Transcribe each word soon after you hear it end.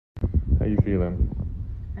you feeling?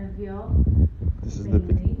 I feel This is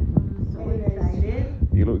amazing. I'm so excited.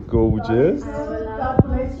 You look gorgeous. God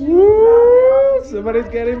bless you. Woo! Somebody's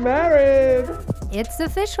getting married. It's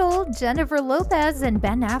official, Jennifer Lopez and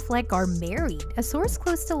Ben Affleck are married, a source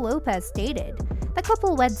close to Lopez stated. The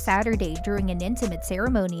couple wed Saturday during an intimate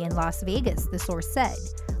ceremony in Las Vegas, the source said.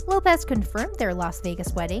 Lopez confirmed their Las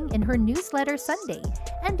Vegas wedding in her newsletter Sunday,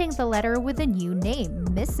 ending the letter with a new name,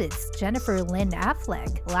 Mrs. Jennifer Lynn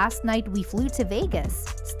Affleck. Last night we flew to Vegas,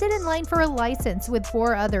 stood in line for a license with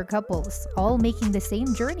 4 other couples, all making the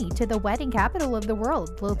same journey to the wedding capital of the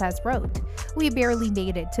world, Lopez wrote. We barely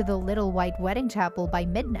made it to the little white wedding chapel by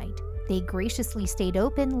midnight. They graciously stayed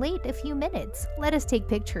open late a few minutes, let us take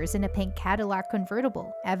pictures in a pink Cadillac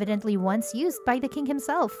convertible, evidently once used by the king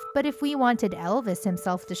himself, but if we wanted Elvis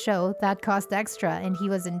himself to show, that cost extra and he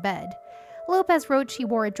was in bed. Lopez wrote she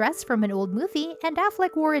wore a dress from an old movie and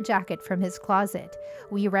Affleck wore a jacket from his closet.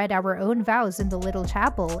 We read our own vows in the little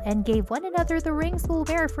chapel and gave one another the rings we'll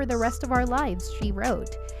wear for the rest of our lives, she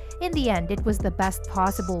wrote. In the end, it was the best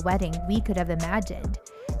possible wedding we could have imagined.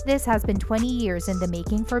 This has been 20 years in the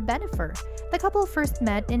making for bennifer. The couple first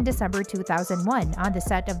met in December 2001 on the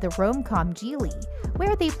set of the rom-com Geely,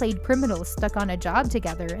 where they played criminals stuck on a job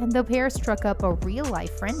together and the pair struck up a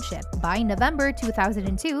real-life friendship. By November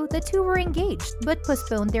 2002, the two were engaged, but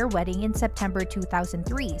postponed their wedding in September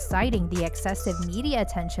 2003, citing the excessive media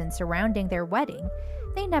attention surrounding their wedding.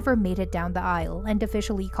 They never made it down the aisle and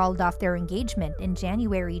officially called off their engagement in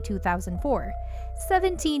January 2004.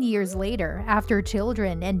 17 years later, after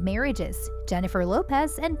children and marriages, Jennifer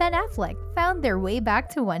Lopez and Ben Affleck found their way back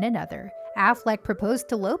to one another. Affleck proposed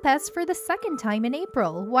to Lopez for the second time in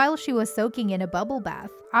April while she was soaking in a bubble bath.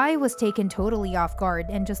 I was taken totally off guard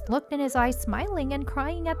and just looked in his eyes smiling and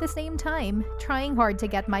crying at the same time, trying hard to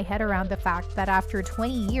get my head around the fact that after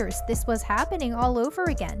 20 years this was happening all over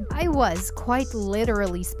again. I was quite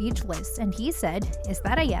literally speechless, and he said, "Is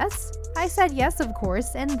that a yes?" I said yes, of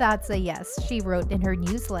course, and that's a yes, she wrote in her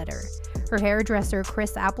newsletter. Her hairdresser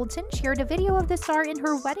Chris Appleton shared a video of the star in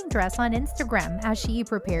her wedding dress on Instagram as she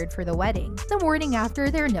prepared for the wedding. The morning after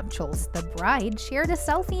their nuptials, the bride shared a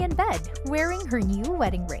selfie in bed, wearing her new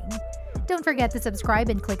wedding ring. Don't forget to subscribe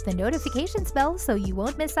and click the notifications bell so you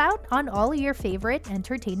won't miss out on all your favorite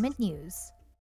entertainment news.